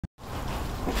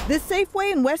This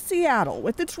Safeway in West Seattle,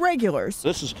 with its regulars,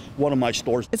 This is one of my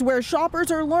stores. is where shoppers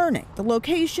are learning the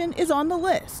location is on the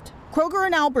list. Kroger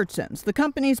and Albertsons, the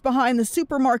companies behind the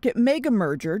supermarket mega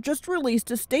merger, just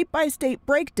released a state-by-state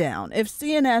breakdown if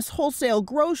C&S Wholesale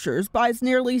Grocers buys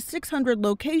nearly 600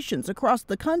 locations across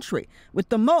the country, with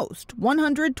the most,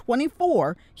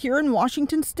 124, here in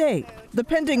Washington state. The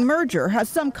pending merger has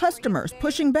some customers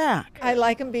pushing back. I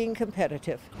like them being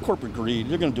competitive. Corporate greed,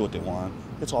 they're going to do what they want.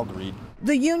 It's all greed.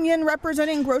 The union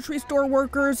representing grocery store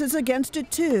workers is against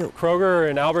it too. Kroger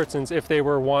and Albertsons, if they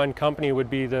were one company, would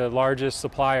be the largest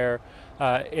supplier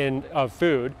of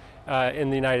food in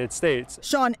the United States.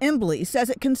 Sean Embley says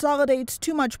it consolidates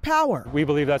too much power. We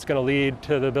believe that's going to lead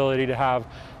to the ability to have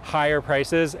higher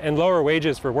prices and lower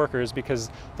wages for workers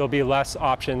because there'll be less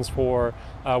options for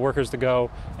workers to go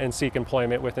and seek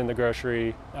employment within the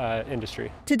grocery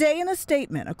industry. Today in a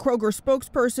statement, a Kroger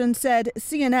spokesperson said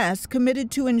C&S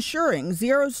committed to ensuring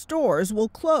 0 stores will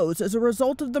close as a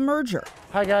result of the merger.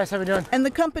 Hi guys, how we doing? And the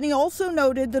company also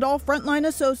noted that all frontline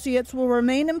associates will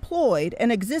remain employed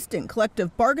and existing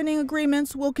collective bargaining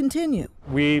agreements will continue.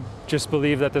 We just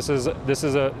believe that this is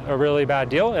a really bad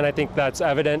deal, and I think that's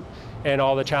evident in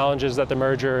all the challenges that the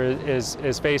merger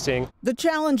is facing. The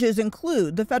challenges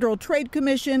include the Federal Trade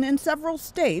Commission in several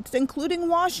states, including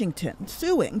Washington,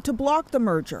 suing to block the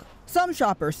merger. Some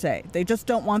shoppers say they just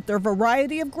don't want their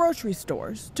variety of grocery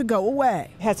stores to go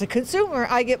away. As a consumer,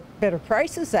 I get better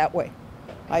prices that way.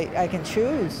 I can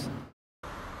choose.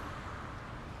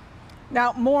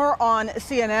 Now, more on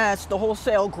C&S. The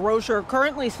wholesale grocer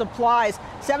currently supplies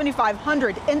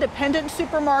 7,500 independent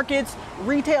supermarkets,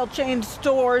 retail chain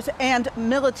stores, and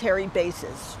military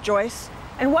bases. Joyce?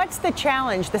 And what's the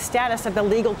challenge, the status of the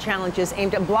legal challenges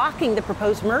aimed at blocking the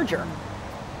proposed merger?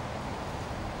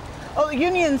 Oh, the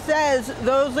union says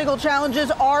those legal challenges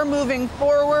are moving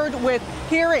forward with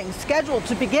hearings scheduled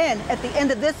to begin at the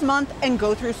end of this month and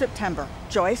go through September.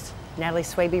 Joyce? Natalie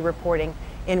Swaby reporting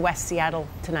in West Seattle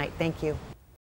tonight. Thank you.